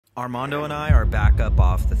Armando and I are back up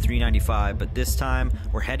off the 395, but this time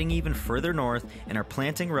we're heading even further north and are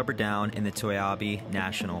planting rubber down in the Ryobi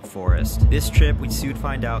National Forest. This trip we'd soon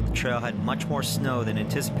find out the trail had much more snow than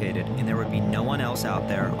anticipated and there would be no one else out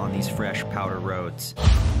there on these fresh powder roads.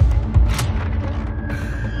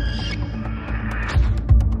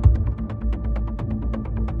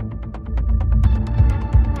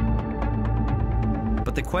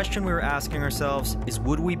 But the question we were asking ourselves is,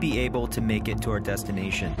 would we be able to make it to our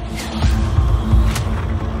destination?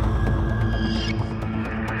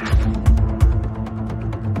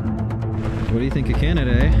 What do you think of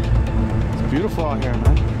Canada, eh? It's beautiful out here,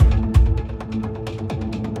 man.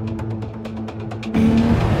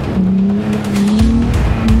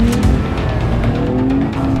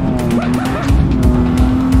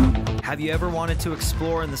 Have you ever wanted to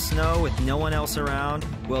explore in the snow with no one else around?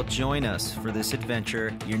 Well, join us for this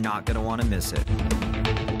adventure. You're not going to want to miss it.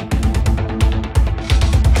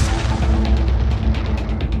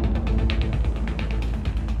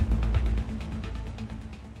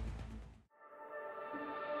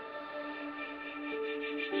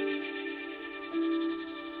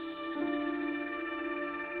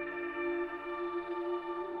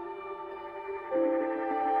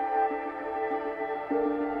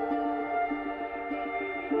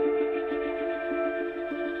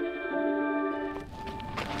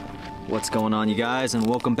 What's going on, you guys, and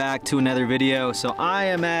welcome back to another video. So I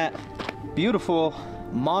am at beautiful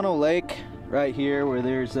Mono Lake right here where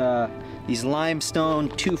there's these limestone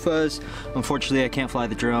tufas. Unfortunately I can't fly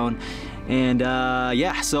the drone, and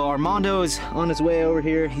yeah, so Armando is on his way over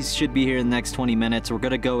here. He should be here in the next 20 minutes. We're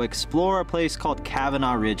gonna go explore a place called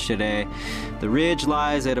Kavanaugh Ridge today. The ridge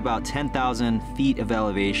lies at about 10,000 feet of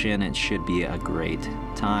elevation and should be a great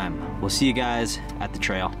time. We'll see you guys at the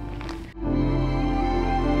trail.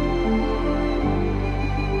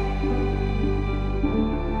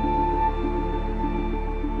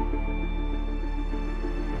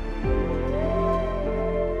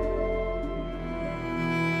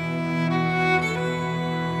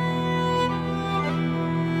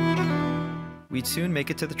 We'd soon make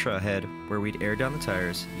it to the trailhead where we'd air down the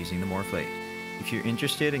tires using the Morphlate. If you're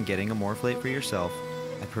interested in getting a Morphlate for yourself,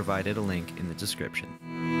 I provided a link in the description.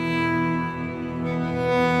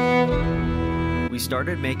 We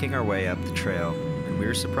started making our way up the trail, and we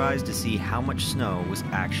were surprised to see how much snow was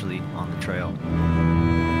actually on the trail.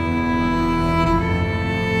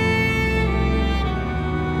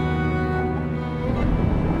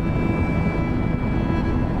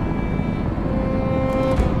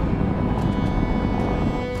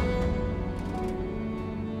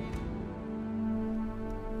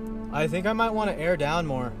 I think I might want to air down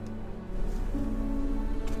more.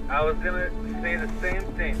 I was gonna say the same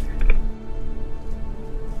thing.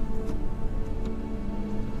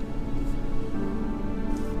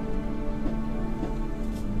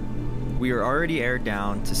 We were already aired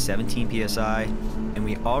down to 17 psi, and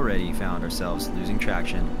we already found ourselves losing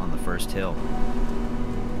traction on the first hill.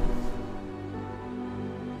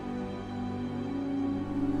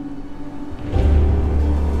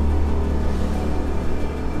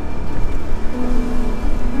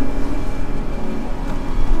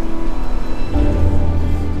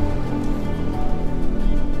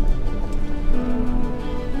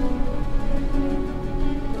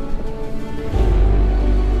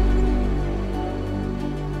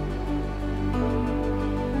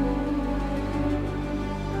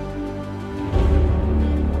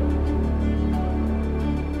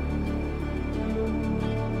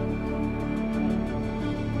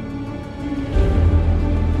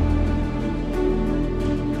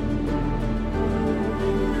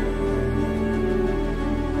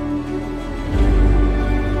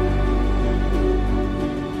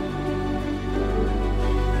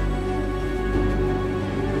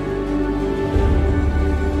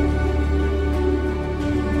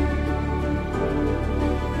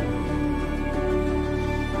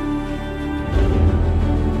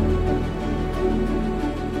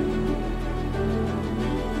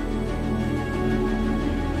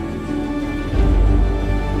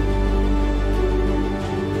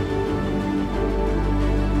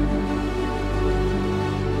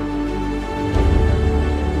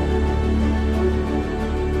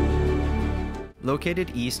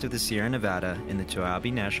 Located east of the Sierra Nevada in the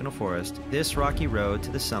Ryobi National Forest, this rocky road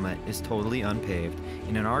to the summit is totally unpaved,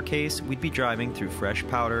 and in our case, we'd be driving through fresh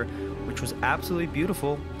powder, which was absolutely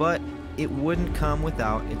beautiful, but it wouldn't come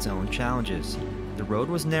without its own challenges. The road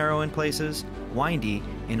was narrow in places, windy,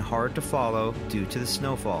 and hard to follow due to the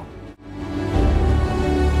snowfall.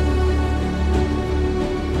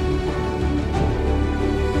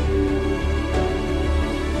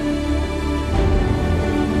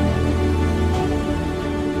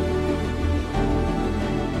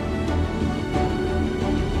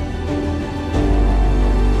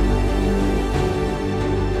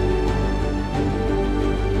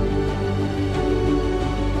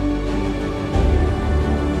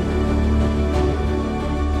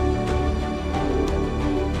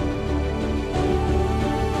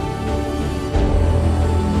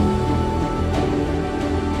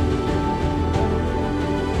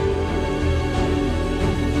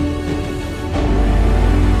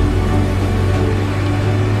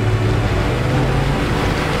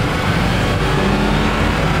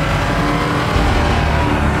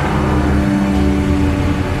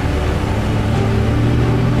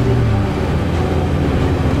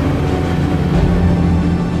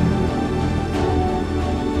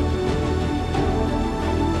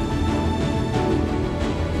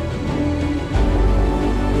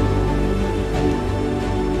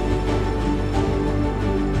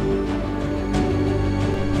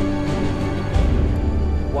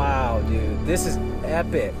 This is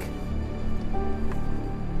epic.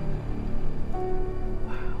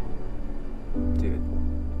 Wow. Dude.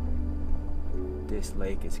 This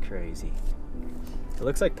lake is crazy. It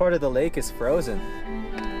looks like part of the lake is frozen.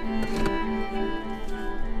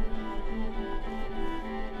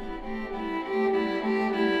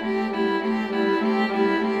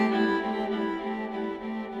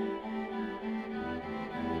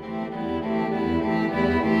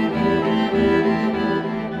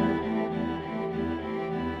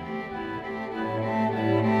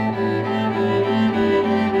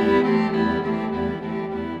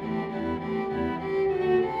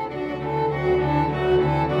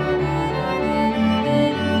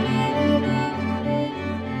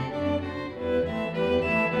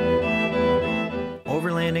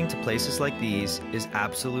 Overlanding to places like these is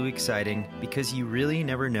absolutely exciting because you really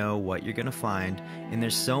never know what you're going to find, and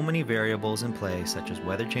there's so many variables in play such as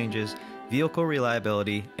weather changes, vehicle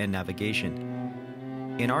reliability, and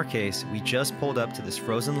navigation. In our case, we just pulled up to this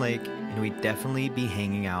frozen lake and we'd definitely be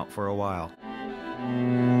hanging out for a while.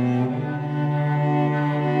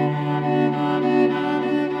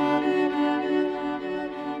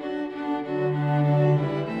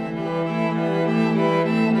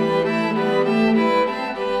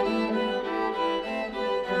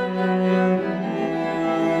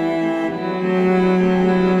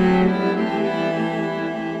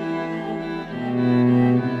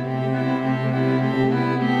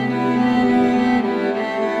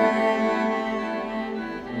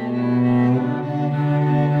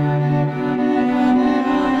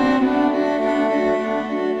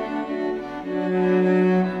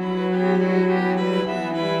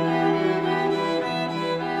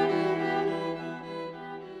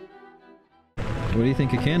 What do you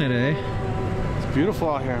think of Canada, eh? It's beautiful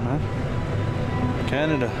out here, man.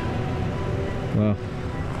 Canada. Wow.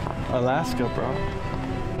 Alaska, bro.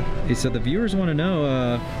 Hey, so the viewers want to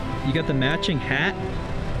know, you got the matching hat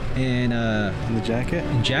and the jacket?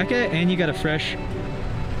 And you got a fresh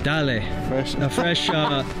dale.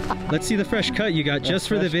 Let's see the fresh cut you got just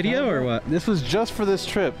for the video or what? This was just for this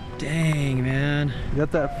trip. Dang, man. You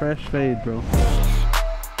got that fresh fade, bro.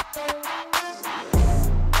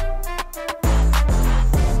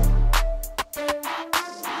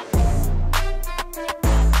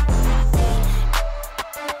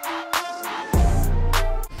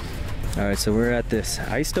 Alright, so we're at this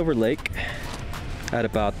iced over lake at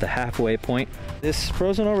about the halfway point. This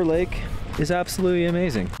frozen over lake is absolutely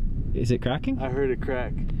amazing. Is it cracking? I heard it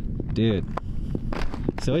crack. Dude.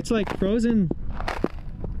 So it's like frozen.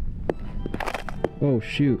 Oh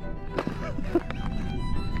shoot.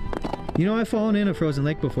 You know, I've fallen in a frozen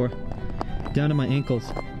lake before. Down to my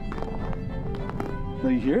ankles. Do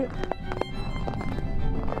you hear it?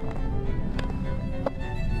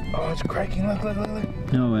 Oh, it's cracking. Look, look, look,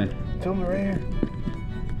 look. No way. Film it right here.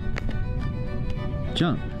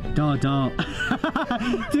 Jump. Don't.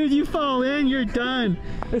 Dude, you fall in, you're done.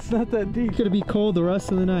 It's not that deep. It's gonna be cold the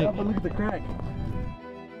rest of the night. Yeah, but look at the crack.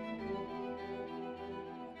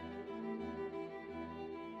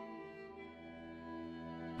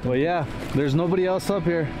 Well, yeah, there's nobody else up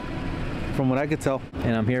here, from what I could tell.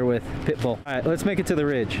 And I'm here with Pitbull. All right, let's make it to the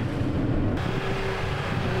ridge.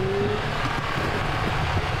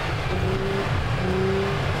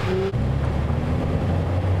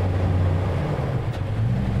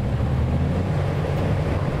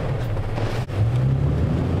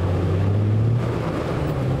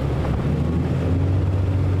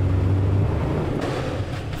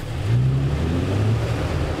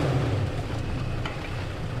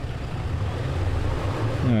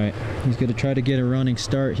 Alright, he's going to try to get a running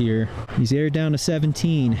start here. He's aired down to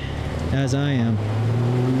 17, as I am.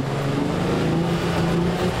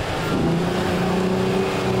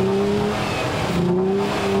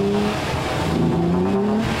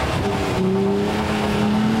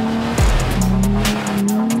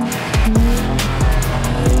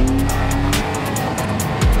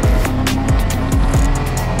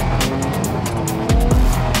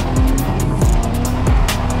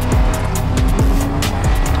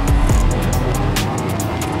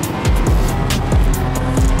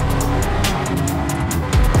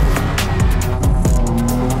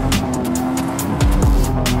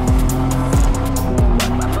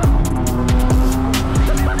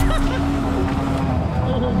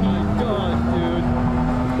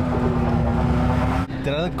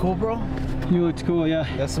 Did I look cool, bro? You looked cool, yeah.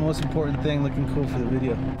 That's the most important thing, looking cool for the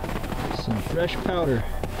video. Some fresh powder.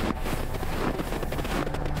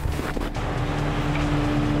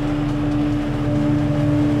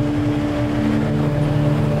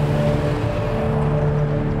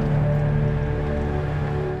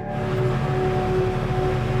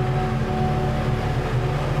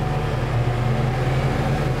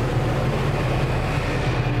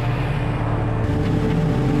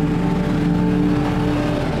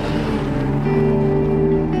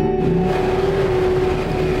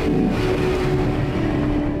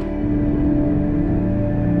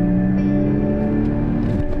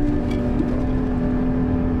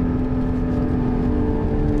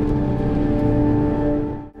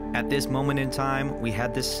 At this moment in time, we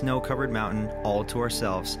had this snow-covered mountain all to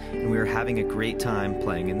ourselves, and we were having a great time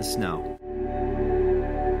playing in the snow.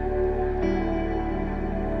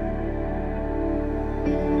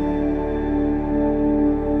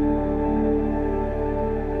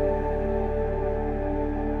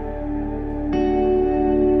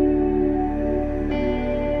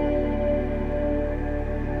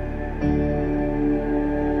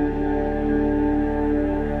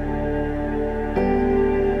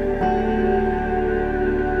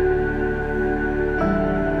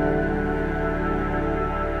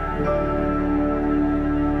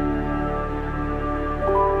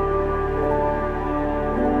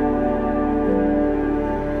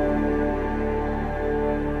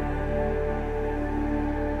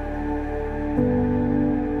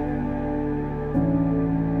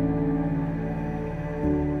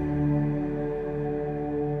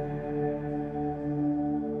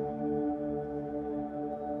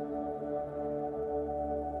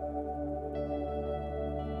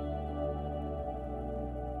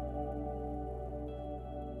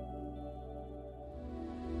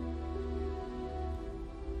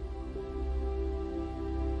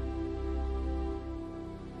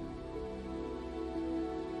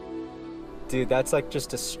 Dude, that's like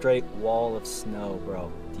just a straight wall of snow,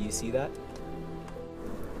 bro. Do you see that?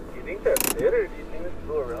 Do you think that's it, or do you think it's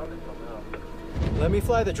go around it somehow? Let me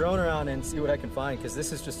fly the drone around and see what I can find, because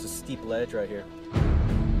this is just a steep ledge right here.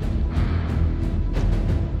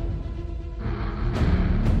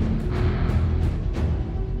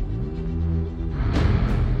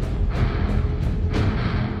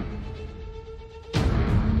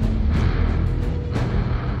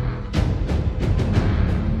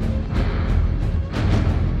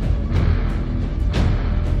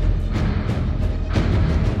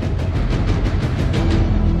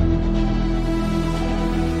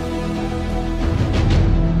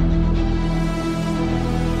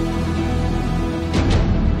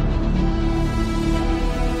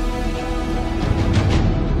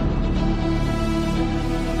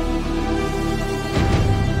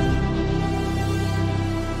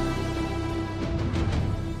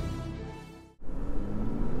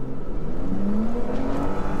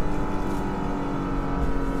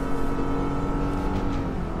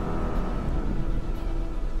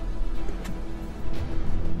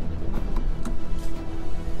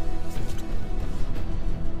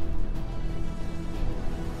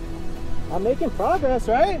 I'm making progress,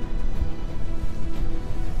 right?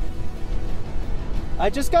 I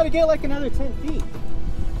just got to get like another 10 feet.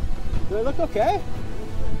 Do I look okay?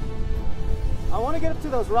 I want to get up to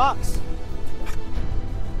those rocks.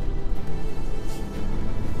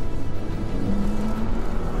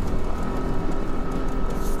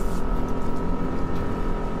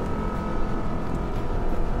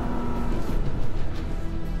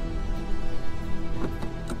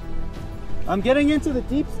 I'm getting into the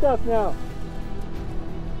deep stuff now.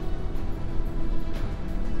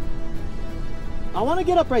 I want to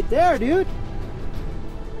get up right there, dude.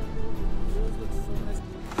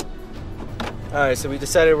 All right, so we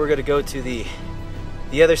decided we're gonna go to the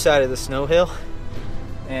other side of the snow hill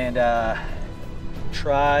and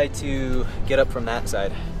try to get up from that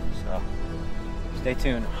side. So stay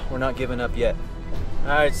tuned, we're not giving up yet. All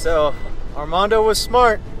right, so Armando was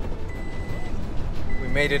smart. We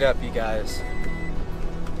made it up, you guys.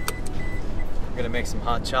 We're gonna make some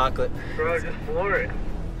hot chocolate. Bro, just floor it.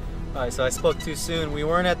 All right, so I spoke too soon. We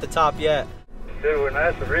weren't at the top yet. Dude, we're not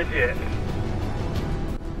at the ridge yet.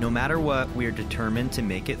 No matter what, we are determined to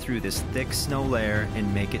make it through this thick snow layer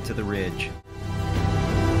and make it to the ridge.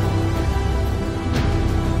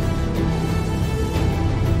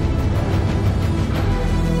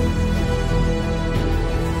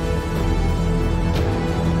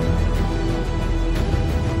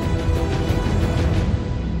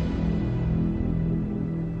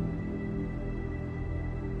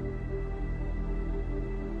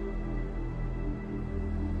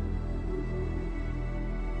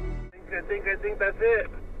 I think that's it.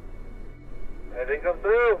 I think I'm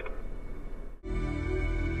through.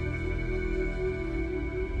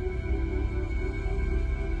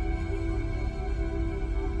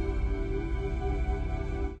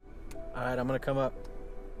 All right, I'm gonna come up.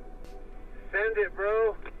 Send it,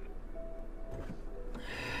 bro.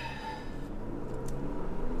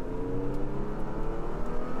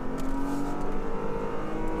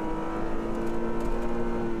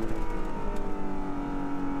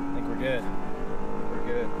 I think we're good. We're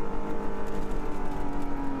good.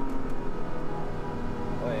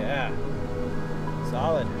 Oh yeah.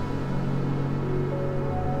 Solid.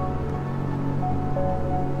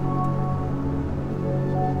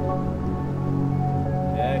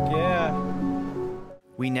 Heck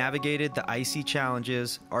We navigated the icy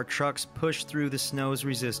challenges, our trucks pushed through the snow's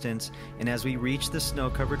resistance, and as we reached the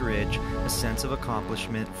snow-covered ridge, a sense of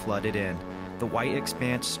accomplishment flooded in. The white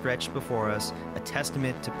expanse stretched before us, a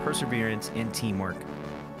testament to perseverance and teamwork.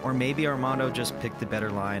 Or maybe Armando just picked the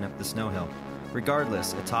better line up the snow hill.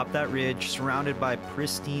 Regardless, atop that ridge, surrounded by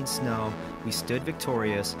pristine snow, we stood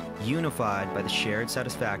victorious, unified by the shared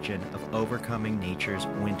satisfaction of overcoming nature's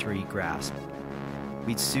wintry grasp.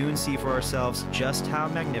 We'd soon see for ourselves just how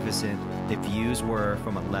magnificent the views were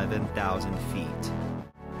from 11,000 feet.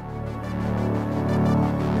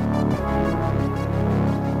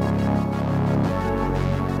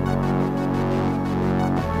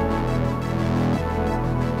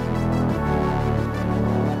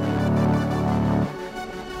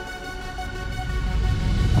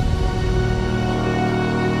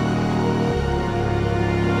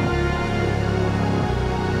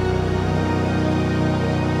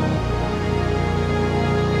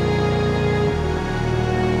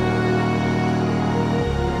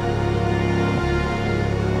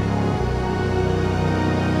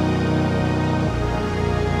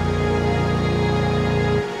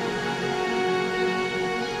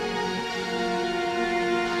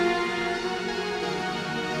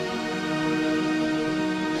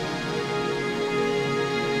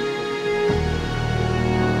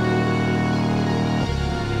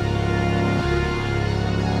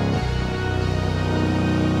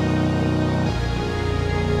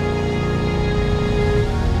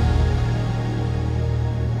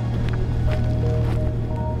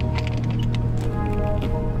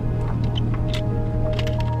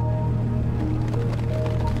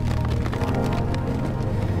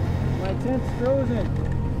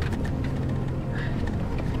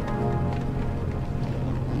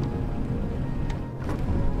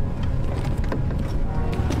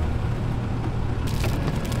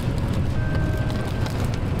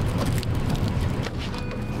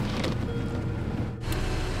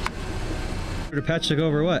 To patch to go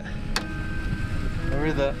over what?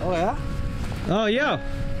 Over the, oh yeah? Oh yo!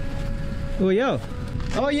 Oh yo!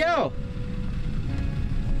 Oh yo!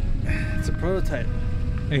 It's a prototype.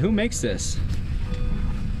 Hey, who makes this?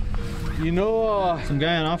 You know, Some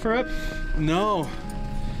guy on OfferUp? no.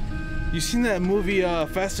 You seen that movie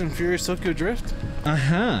Fast and Furious Tokyo Drift?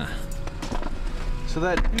 Uh-huh. So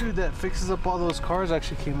that dude that fixes up all those cars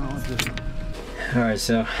actually came out with this. Alright,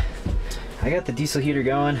 so I got the diesel heater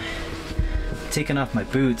going. Taking off my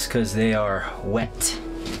boots because they are wet.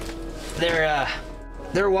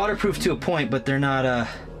 They're waterproof to a point, but they're not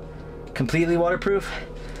completely waterproof.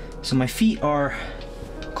 So my feet are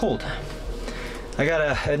cold. I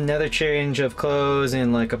got another change of clothes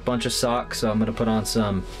and like a bunch of socks, so I'm gonna put on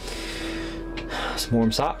some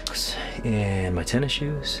warm socks and my tennis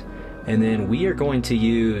shoes. And then we are going to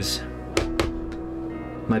use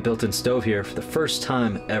my built-in stove here for the first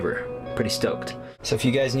time ever. Pretty stoked. So if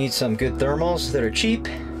you guys need some good thermals that are cheap,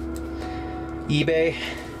 eBay,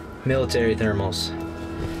 military thermals.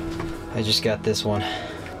 I just got this one.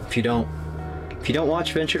 If you don't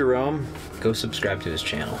watch Venture to Rome, go subscribe to his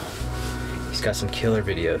channel. He's got some killer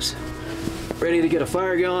videos. Ready to get a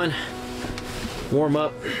fire going, warm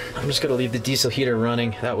up. I'm just gonna leave the diesel heater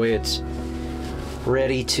running. That way it's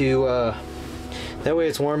ready to, that way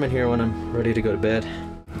it's warm in here when I'm ready to go to bed.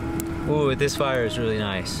 Ooh, this fire is really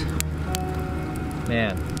nice.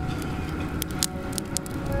 Man.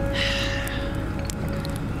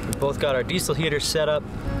 We both got our diesel heater set up.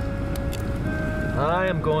 I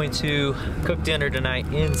am going to cook dinner tonight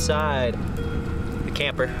inside the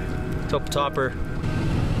camper. Topper.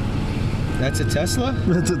 That's a Tesla?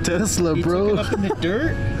 That's a Tesla, He bro. took it up in the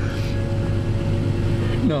dirt?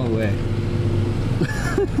 No way.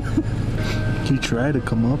 He tried to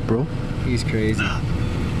come up, bro. He's crazy.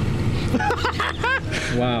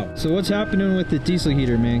 Wow. So what's happening with the diesel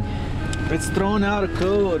heater, man? It's throwing out a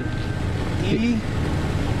code.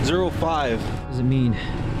 E05. What does it mean?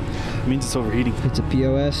 It means it's overheating. It's a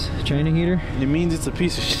POS China heater? It means it's a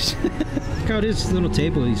piece of shit. Look out his little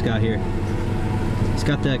table he's got here. It's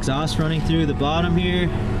got the exhaust running through the bottom here.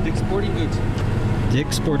 Dick's Sporting Goods.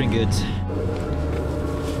 Dick's Sporting Goods.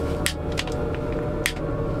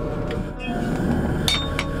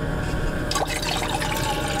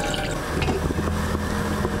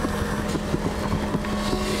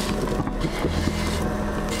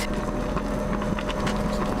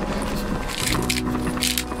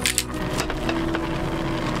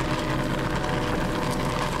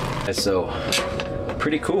 So,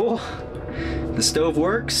 pretty cool. The stove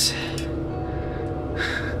works.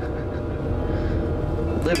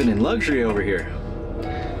 Living in luxury over here.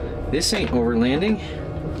 This ain't overlanding.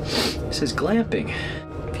 This is glamping.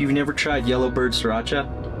 If you've never tried Yellowbird Sriracha,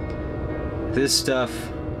 this stuff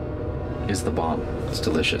is the bomb. It's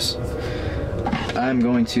delicious. I'm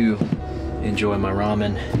going to enjoy my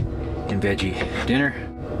ramen and veggie dinner,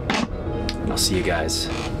 and I'll see you guys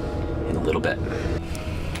in a little bit.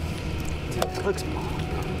 That looks bomb.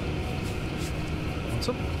 Want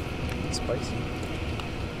some? It's spicy.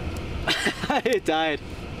 It died.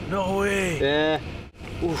 No way. Yeah.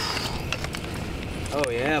 Oof. Oh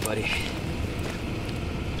yeah, buddy.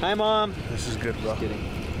 Hi, Mom. This is good, bro. Just kidding.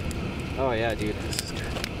 Oh yeah, dude. This is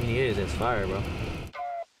good. We needed this fire, bro.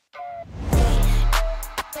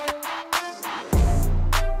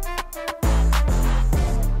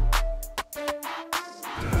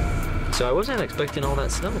 So I wasn't expecting all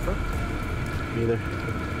that snow, bro. Neither.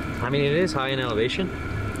 I mean, it is high in elevation,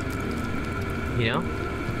 you know?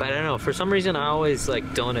 But I don't know, for some reason I always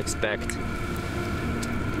like don't expect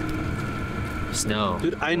snow.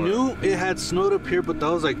 Dude, I knew it had snowed up here, but that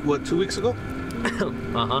was like, what, 2 weeks ago?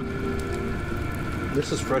 Uh-huh.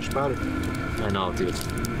 This is fresh powder. I know, dude.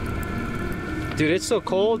 Dude, it's so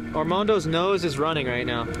cold. Armando's nose is running right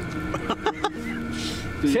now.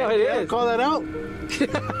 Dude, yeah, it is. Call that out.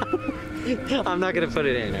 I'm not gonna put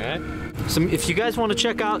it in, all right? So if you guys want to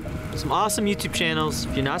check out some awesome YouTube channels,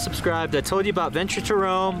 if you're not subscribed, I told you about Venture to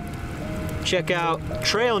Roam. Check out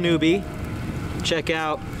Trail Newbie. Check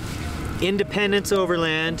out Independence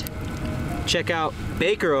Overland. Check out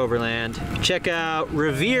Baker Overland. Check out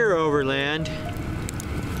Revere Overland.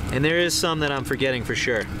 And there is some that I'm forgetting for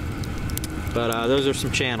sure. But those are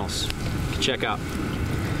some channels you can check out.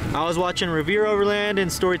 I was watching Revere Overland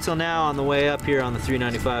and Story Till Now on the way up here on the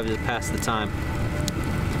 395 to pass the time.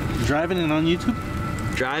 Driving and on YouTube?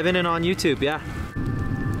 Driving and on YouTube, yeah.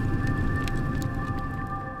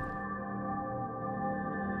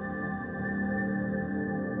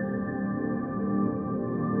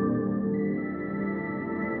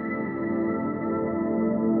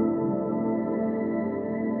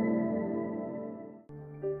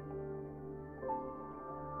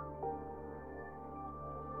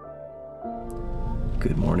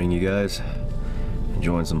 Good morning, you guys.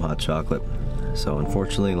 Enjoying some hot chocolate. So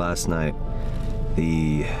unfortunately last night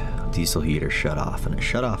the diesel heater shut off, and it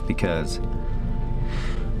shut off because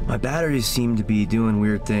my batteries seem to be doing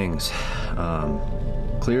weird things.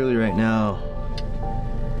 Clearly right now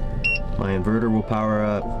my inverter will power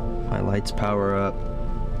up, my lights power up.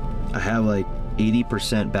 I have like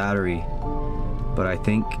 80% battery, but I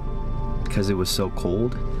think because it was so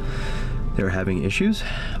cold they're having issues.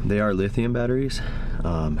 They are lithium batteries,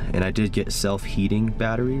 and I did get self-heating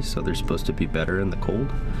batteries, so they're supposed to be better in the cold.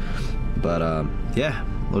 But yeah,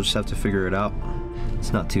 we'll just have to figure it out.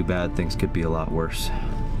 It's not too bad. Things could be a lot worse.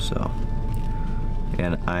 So,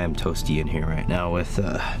 and I am toasty in here right now with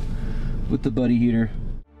the buddy heater.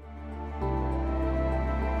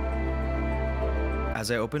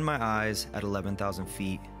 As I opened my eyes at 11,000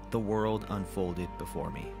 feet, the world unfolded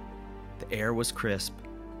before me. The air was crisp,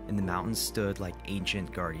 and the mountains stood like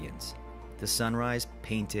ancient guardians. The sunrise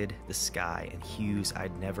painted the sky in hues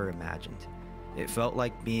I'd never imagined. It felt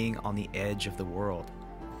like being on the edge of the world.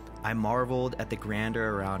 I marveled at the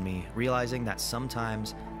grandeur around me, realizing that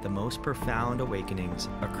sometimes the most profound awakenings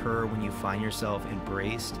occur when you find yourself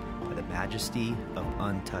embraced by the majesty of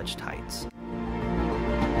untouched heights.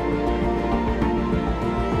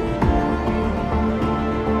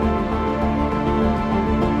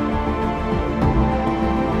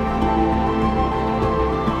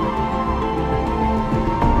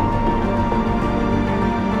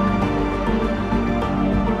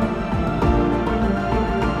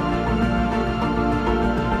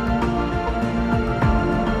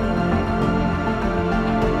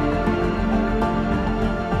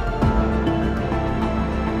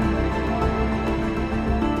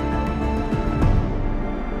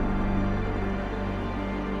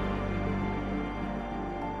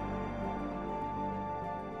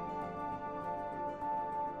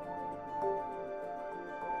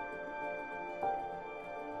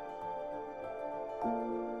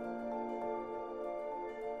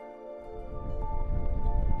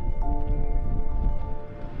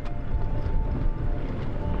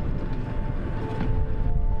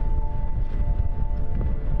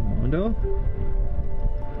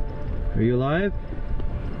 Are you alive?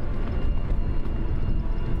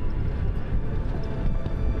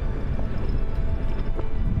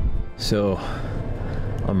 So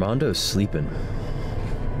Armando's sleeping.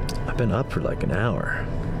 I've been up for like an hour.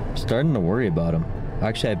 Starting to worry about him.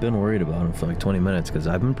 Actually, I've been worried about him for like 20 minutes because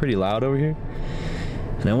I've been pretty loud over here.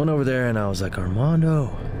 And I went over there and I was like,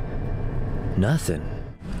 Armando, nothing.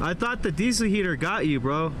 I thought the diesel heater got you,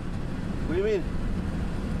 bro. What do you mean?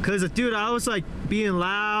 Cause dude, I was like being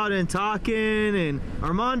loud and talking, and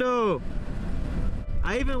Armando,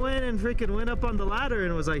 I even went and freaking went up on the ladder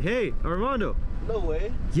and was like, hey, Armando. No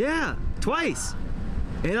way. Yeah, twice.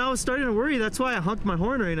 And I was starting to worry. That's why I honked my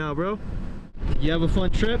horn right now, bro. You have a fun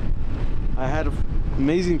trip? I had an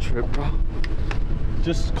amazing trip, bro.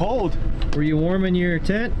 Just cold. Were you warm in your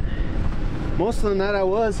tent? Most of the night I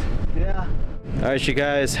was. Yeah. All right, you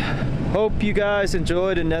guys. Hope you guys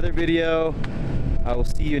enjoyed another video. I will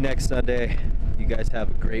see you next Sunday. You guys have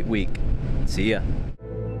a great week. See ya.